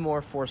 3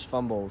 more forced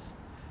fumbles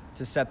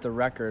to set the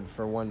record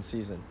for one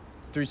season.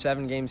 Through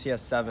 7 games, he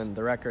has 7.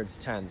 The record's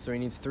 10. So he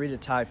needs 3 to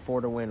tie,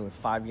 4 to win with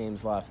 5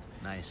 games left.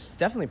 Nice. It's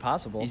definitely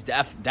possible. He's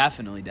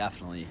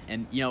definitely.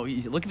 And,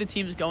 look at the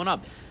teams going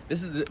up.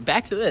 This is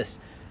back to this.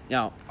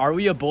 Are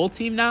we a bowl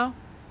team now?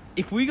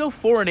 If we go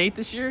 4-8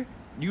 this year,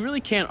 you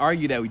really can't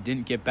argue that we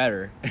didn't get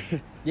better.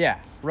 Yeah,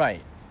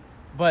 right.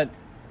 But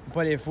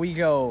if we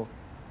go...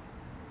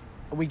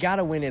 We got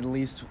to win at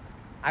least 2.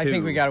 I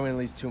think we got to win at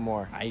least 2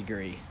 more. I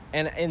agree.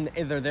 And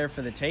they're there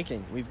for the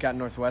taking. We've got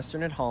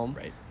Northwestern at home.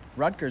 Right.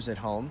 Rutgers at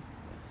home.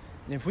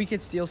 And if we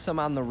could steal some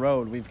on the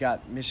road, we've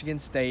got Michigan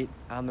State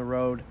on the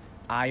road,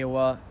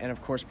 Iowa, and,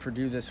 of course,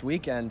 Purdue this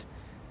weekend.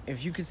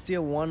 If you could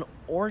steal 1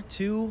 or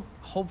 2,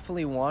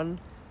 hopefully 1,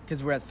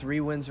 because we're at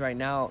 3 wins right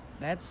now,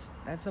 that's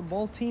a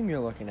bowl team you're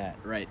looking at.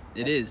 Right.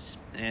 It is.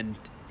 And,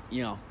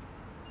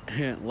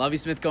 Lovie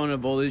Smith going to a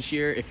bowl this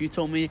year, if you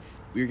told me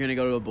we were going to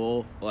go to a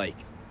bowl like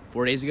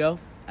 4 days ago,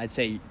 I'd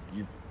say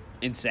you're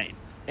insane.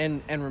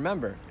 And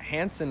remember,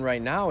 Hansen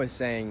right now is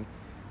saying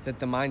that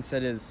the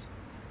mindset is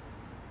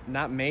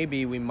not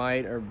maybe we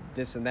might or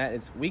this and that.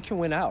 It's we can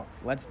win out.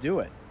 Let's do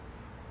it.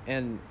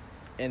 And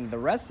the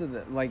rest of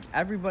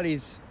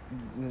everybody's,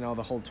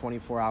 the whole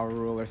 24-hour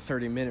rule or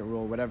 30-minute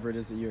rule, whatever it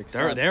is that you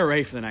accept. They're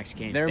ready for the next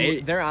game.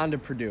 They're on to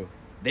Purdue.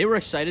 They were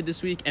excited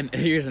this week. And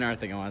here's another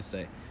thing I want to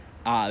say.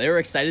 They were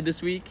excited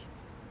this week,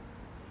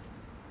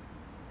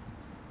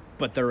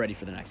 but they're ready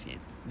for the next game.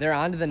 They're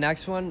on to the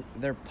next one.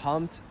 They're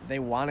pumped. They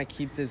want to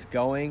keep this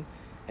going.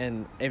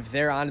 And if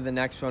they're on to the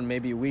next one,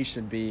 maybe we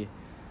should be.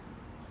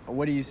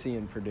 What do you see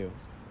in Purdue?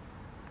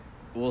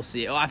 We'll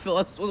see. We'll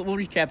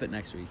recap it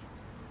next week.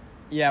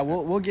 Yeah,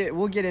 we'll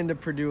get into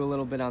Purdue a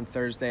little bit on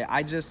Thursday.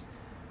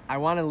 I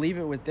want to leave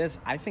it with this.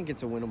 I think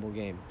it's a winnable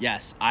game.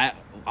 Yes, I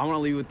want to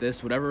leave with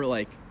this. Whatever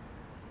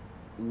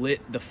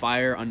lit the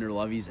fire under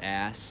Lovey's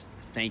ass.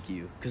 Thank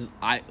you, because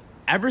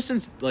ever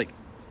since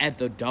at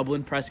the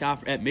Dublin press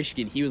conference at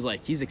Michigan, he was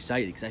he's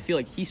excited because I feel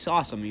like he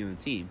saw something in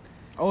the team.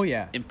 Oh,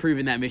 yeah.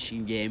 Improving that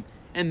Michigan game.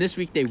 And this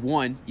week they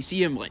won. You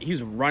see him, he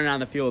was running on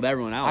the field with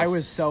everyone else. I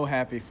was so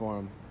happy for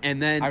him.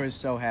 And then I was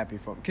so happy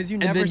for him because you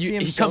never see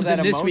him. He show comes that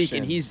in this emotion. week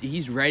and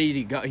he's ready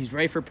to go. He's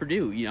ready for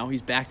Purdue.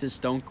 He's back to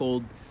Stone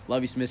Cold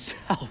Lovie Smith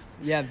self.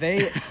 Yeah,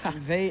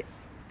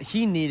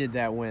 he needed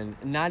that win.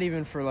 Not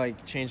even for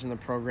like changing the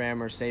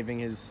program or saving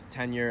his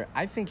tenure.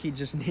 I think he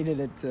just needed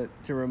it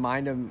to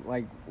remind him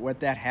like what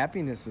that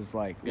happiness is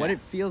like, what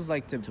it feels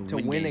like to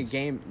win a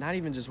game. Not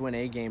even just win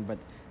a game, but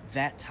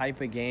that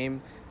type of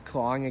game,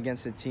 clawing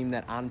against a team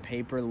that on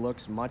paper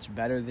looks much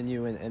better than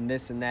you, and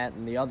this and that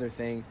and the other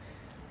thing.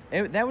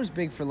 That was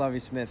big for Lovie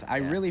Smith. I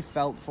really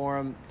felt for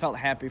him, felt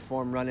happy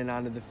for him running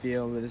onto the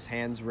field with his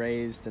hands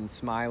raised and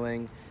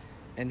smiling.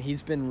 And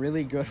he's been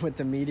really good with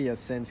the media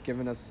since,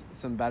 giving us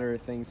some better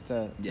things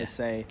to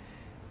say.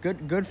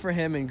 Good for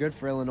him and good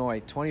for Illinois.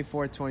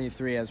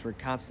 24-23, as we're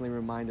constantly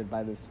reminded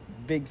by this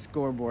big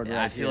scoreboard right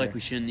here. I feel like we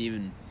shouldn't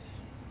even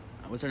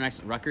 – what's our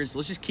next? Rutgers?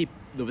 Let's just keep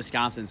the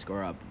Wisconsin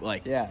score up.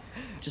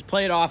 Just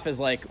play it off as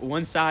like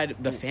one side,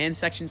 the fan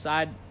section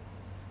side –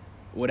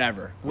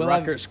 whatever.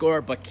 Rutgers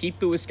score, but keep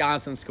the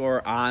Wisconsin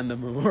score on the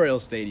Memorial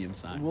Stadium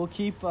side. We'll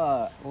keep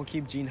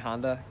Gene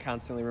Honda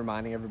constantly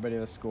reminding everybody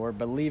of the score,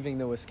 but leaving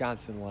the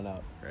Wisconsin one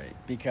up. Right.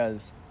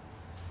 Because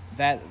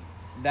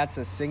that's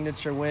a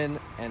signature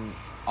win, and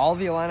all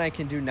the Illini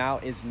can do now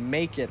is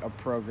make it a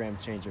program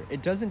changer.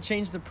 It doesn't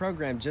change the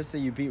program just that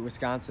you beat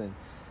Wisconsin.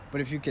 But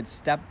if you could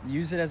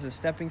use it as a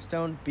stepping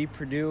stone, beat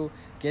Purdue,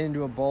 get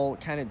into a bowl,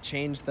 kind of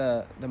change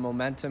the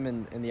momentum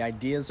and the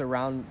ideas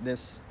around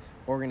this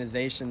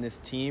organization, this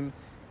team,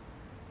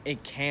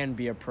 it can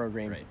be a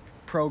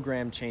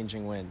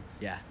program-changing win.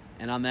 Yeah.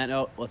 And on that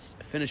note, let's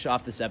finish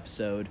off this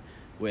episode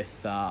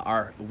with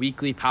our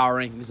weekly power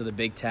rankings of the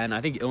Big Ten.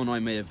 I think Illinois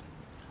may have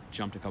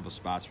jumped a couple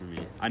spots for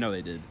me. I know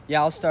they did.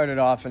 Yeah, I'll start it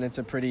off, and it's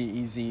a pretty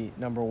easy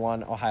number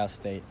one, Ohio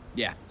State.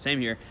 Yeah, same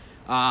here.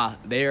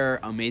 They are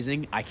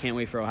amazing. I can't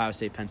wait for Ohio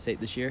State-Penn State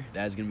this year.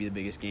 That is going to be the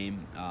biggest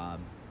game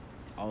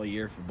all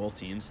year for both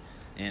teams,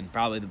 and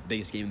probably the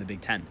biggest game in the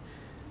Big Ten.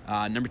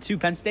 Number 2,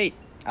 Penn State.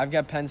 I've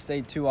got Penn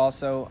State, too,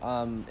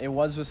 also. It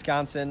was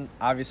Wisconsin.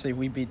 Obviously,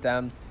 we beat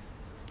them.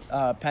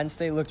 Penn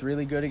State looked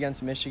really good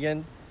against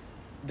Michigan.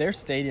 Their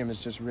stadium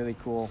is just really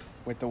cool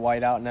with the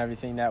whiteout and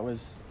everything. That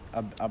was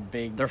a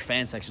big... Their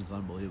fan section's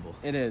unbelievable.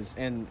 It is.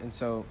 And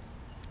so...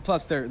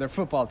 Plus, their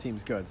football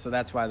team's good, so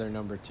that's why they're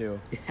number 2.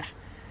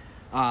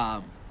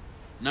 Yeah.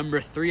 Number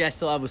 3, I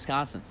still have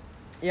Wisconsin.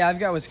 Yeah, I've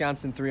got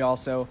Wisconsin 3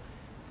 also.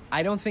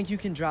 I don't think you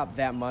can drop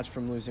that much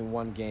from losing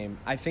one game.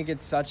 I think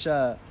it's such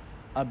a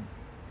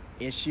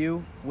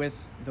issue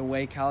with the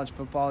way college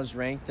football is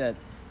ranked that,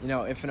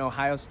 if an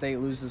Ohio State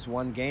loses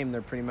one game,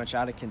 they're pretty much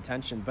out of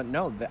contention. But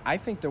no, I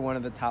think they're one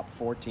of the top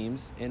 4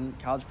 teams in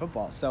college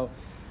football. So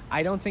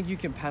I don't think you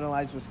can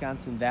penalize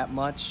Wisconsin that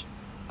much.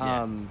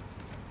 Yeah.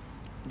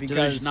 Because so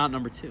they're just not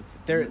number 2.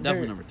 They're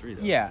definitely number 3,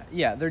 though.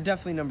 Yeah, they're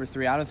definitely number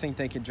 3. I don't think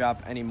they could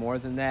drop any more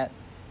than that.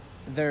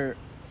 Their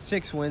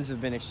 6 wins have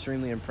been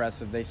extremely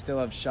impressive. They still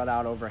have shut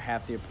out over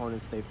half the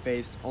opponents they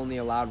faced, only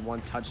allowed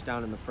 1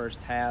 touchdown in the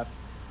first half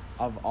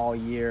of all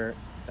year.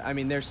 I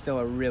mean, they're still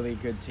a really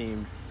good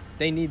team.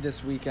 They need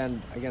this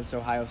weekend against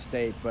Ohio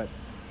State, but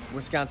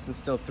Wisconsin's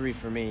still 3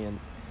 for me, and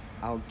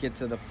I'll get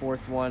to the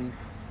 4th one.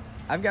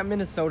 I've got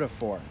Minnesota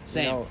 4.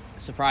 Same.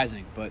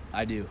 Surprising, but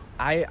I do.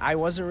 I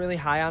wasn't really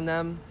high on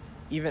them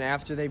even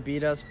after they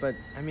beat us, but,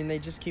 I mean, they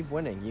just keep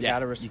winning. You got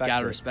to respect it. You got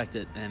to respect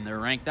it. And they're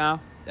ranked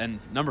now. And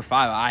number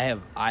 5, I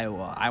have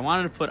Iowa. I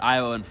wanted to put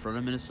Iowa in front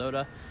of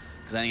Minnesota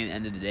because I think at the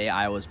end of the day,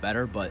 Iowa's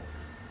better, but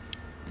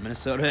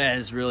Minnesota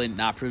has really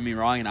not proven me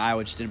wrong, and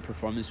Iowa just didn't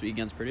perform this week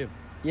against Purdue.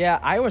 Yeah,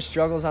 Iowa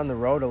struggles on the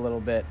road a little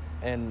bit,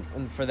 and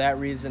for that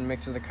reason,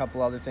 mixed with a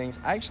couple other things,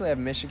 I actually have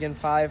Michigan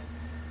 5.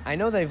 I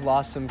know they've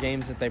lost some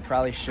games that they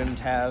probably shouldn't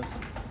have.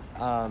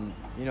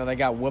 They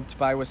got whooped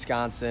by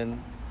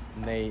Wisconsin,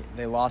 and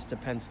they lost to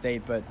Penn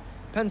State, but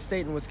Penn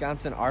State and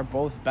Wisconsin are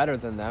both better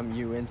than them.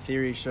 You, in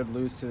theory, should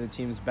lose to the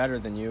teams better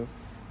than you.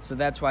 So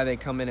that's why they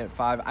come in at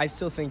 5. I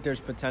still think there's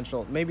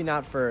potential, maybe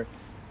not for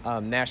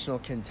national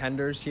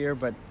contenders here,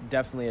 but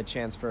definitely a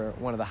chance for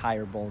one of the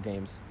higher bowl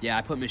games. Yeah,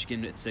 I put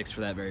Michigan at 6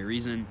 for that very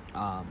reason.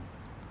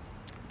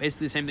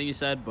 Basically the same thing you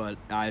said, but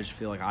I just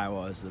feel like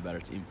Iowa is the better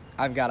team.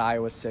 I've got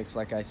Iowa 6,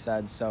 like I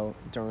said, so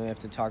don't really have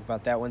to talk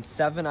about that one.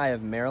 7, I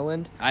have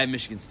Maryland. I have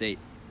Michigan State.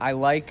 I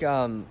like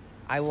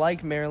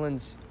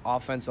Maryland's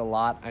offense a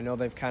lot. I know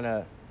they've kind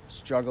of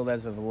struggled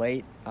as of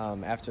late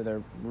after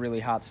their really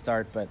hot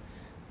start, but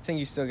I think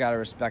you still got to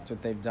respect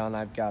what they've done.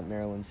 I've got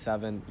Maryland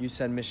 7. You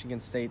said Michigan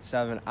State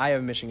 7. I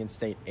have Michigan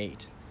State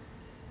 8.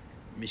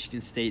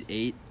 Michigan State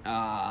 8.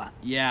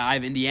 Yeah, I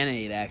have Indiana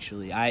 8,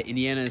 actually.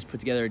 Indiana has put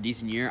together a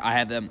decent year. I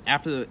have them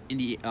after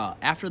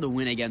the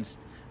win against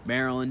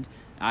Maryland.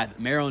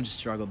 Maryland just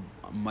struggled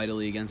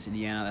mightily against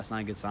Indiana. That's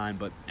not a good sign,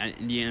 but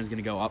Indiana's going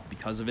to go up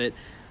because of it.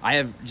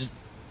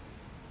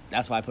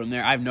 That's why I put them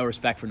there. I have no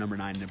respect for number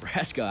 9,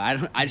 Nebraska.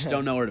 I just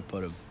don't know where to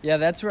put them. Yeah,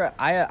 that's where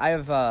I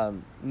have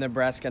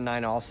Nebraska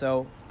 9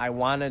 also. I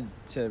wanted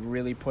to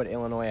really put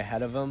Illinois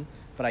ahead of them,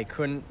 but I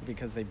couldn't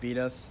because they beat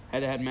us.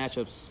 Head-to-head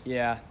matchups.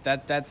 Yeah,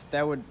 that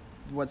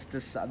what's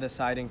the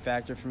deciding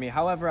factor for me.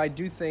 However, I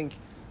do think,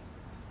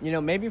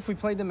 maybe if we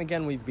played them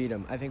again, we beat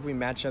them. I think we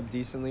match up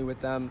decently with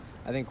them.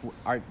 I think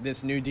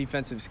this new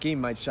defensive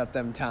scheme might shut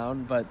them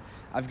down, but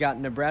I've got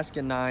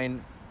Nebraska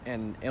 9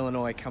 and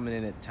Illinois coming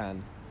in at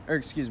 10. Or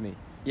excuse me,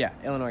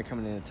 Illinois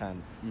coming in at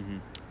 10. Mm-hmm.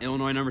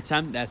 Illinois number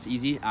 10, that's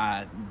easy.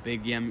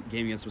 Big game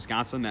against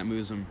Wisconsin. That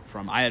moves them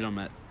from, I had them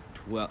at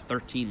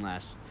 13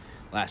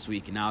 last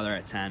week, and now they're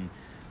at 10.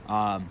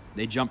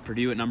 They jumped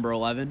Purdue at number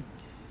 11.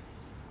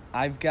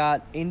 I've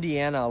got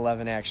Indiana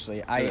 11,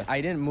 actually.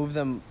 I didn't move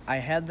them. I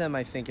had them,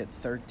 I think, at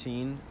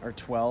 13 or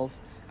 12.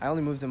 I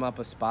only moved them up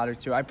a spot or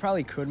two. I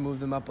probably could move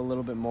them up a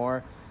little bit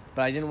more,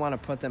 but I didn't want to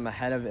put them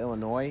ahead of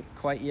Illinois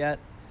quite yet.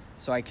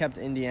 So I kept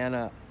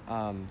Indiana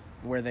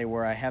where they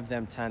were. I have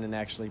them 10 and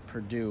actually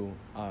Purdue,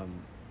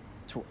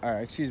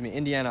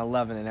 Indiana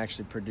 11 and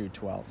actually Purdue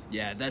 12.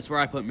 Yeah, that's where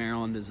I put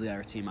Maryland as the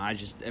other team.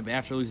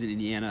 After losing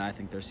Indiana, I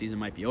think their season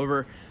might be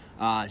over.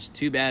 Just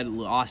two bad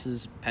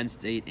losses, Penn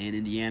State and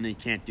Indiana. You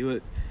can't do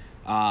it.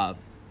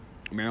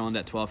 Maryland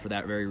at 12 for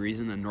that very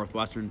reason, and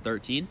Northwestern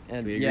 13.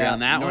 And we agree on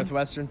that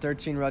Northwestern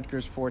 13,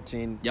 Rutgers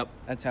 14. Yep.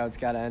 That's how it's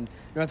got to end.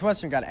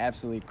 Northwestern got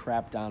absolutely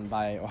crapped on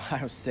by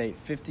Ohio State,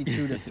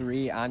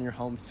 52-3 on your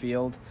home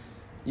field.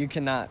 You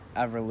cannot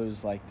ever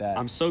lose like that.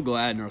 I'm so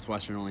glad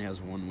Northwestern only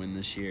has one win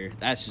this year.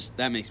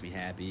 That makes me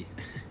happy.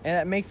 And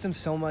it makes them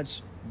so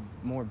much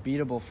more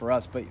beatable for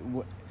us. But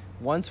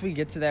once we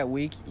get to that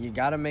week, you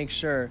got to make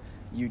sure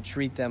you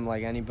treat them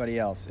like anybody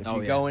else. If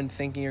you go in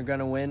thinking you're going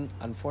to win,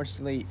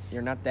 unfortunately,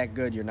 you're not that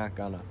good. You're not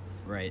going to.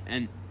 Right.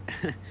 And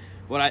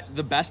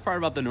the best part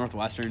about the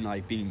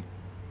Northwestern being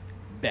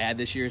bad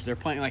this year is they're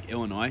playing like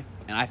Illinois.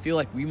 And I feel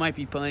like we might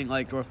be playing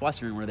like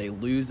Northwestern, where they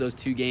lose those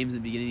two games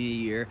at the beginning of the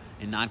year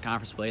in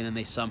non-conference play, and then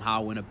they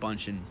somehow win a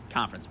bunch in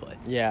conference play.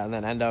 Yeah, and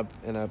then end up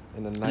in a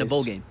nice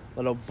bowl game.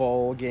 Little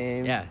bowl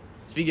game. Yeah.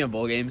 Speaking of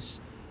bowl games,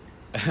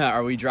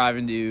 are we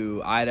driving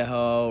to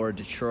Idaho or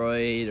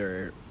Detroit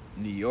or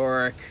New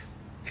York?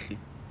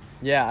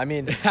 Yeah, I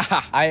mean,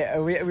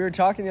 we were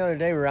talking the other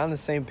day. We were on the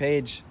same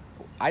page.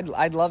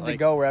 I'd love to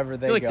go wherever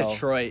they go. I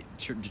feel like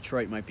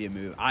Detroit might be a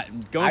move.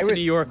 Going to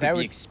New York would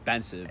be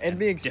expensive. It'd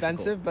be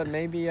expensive, but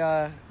maybe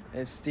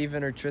if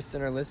Steven or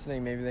Tristan are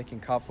listening, maybe they can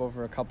cough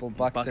over a couple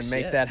bucks and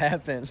make that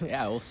happen.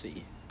 Yeah, we'll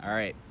see. All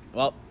right.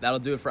 Well, that'll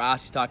do it for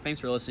Oskee Talk. Thanks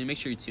for listening. Make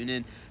sure you tune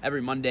in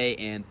every Monday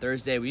and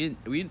Thursday. We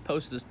didn't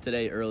post this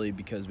today early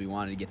because we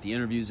wanted to get the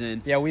interviews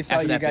in. Yeah, we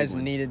thought you guys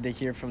needed to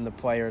hear from the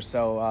players,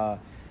 so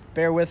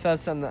bear with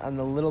us on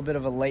the little bit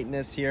of a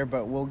lateness here,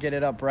 but we'll get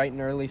it up bright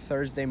and early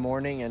Thursday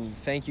morning. And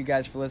thank you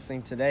guys for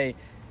listening today,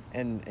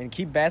 and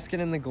keep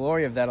basking in the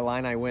glory of that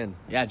Illini win.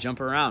 Yeah,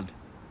 jump around.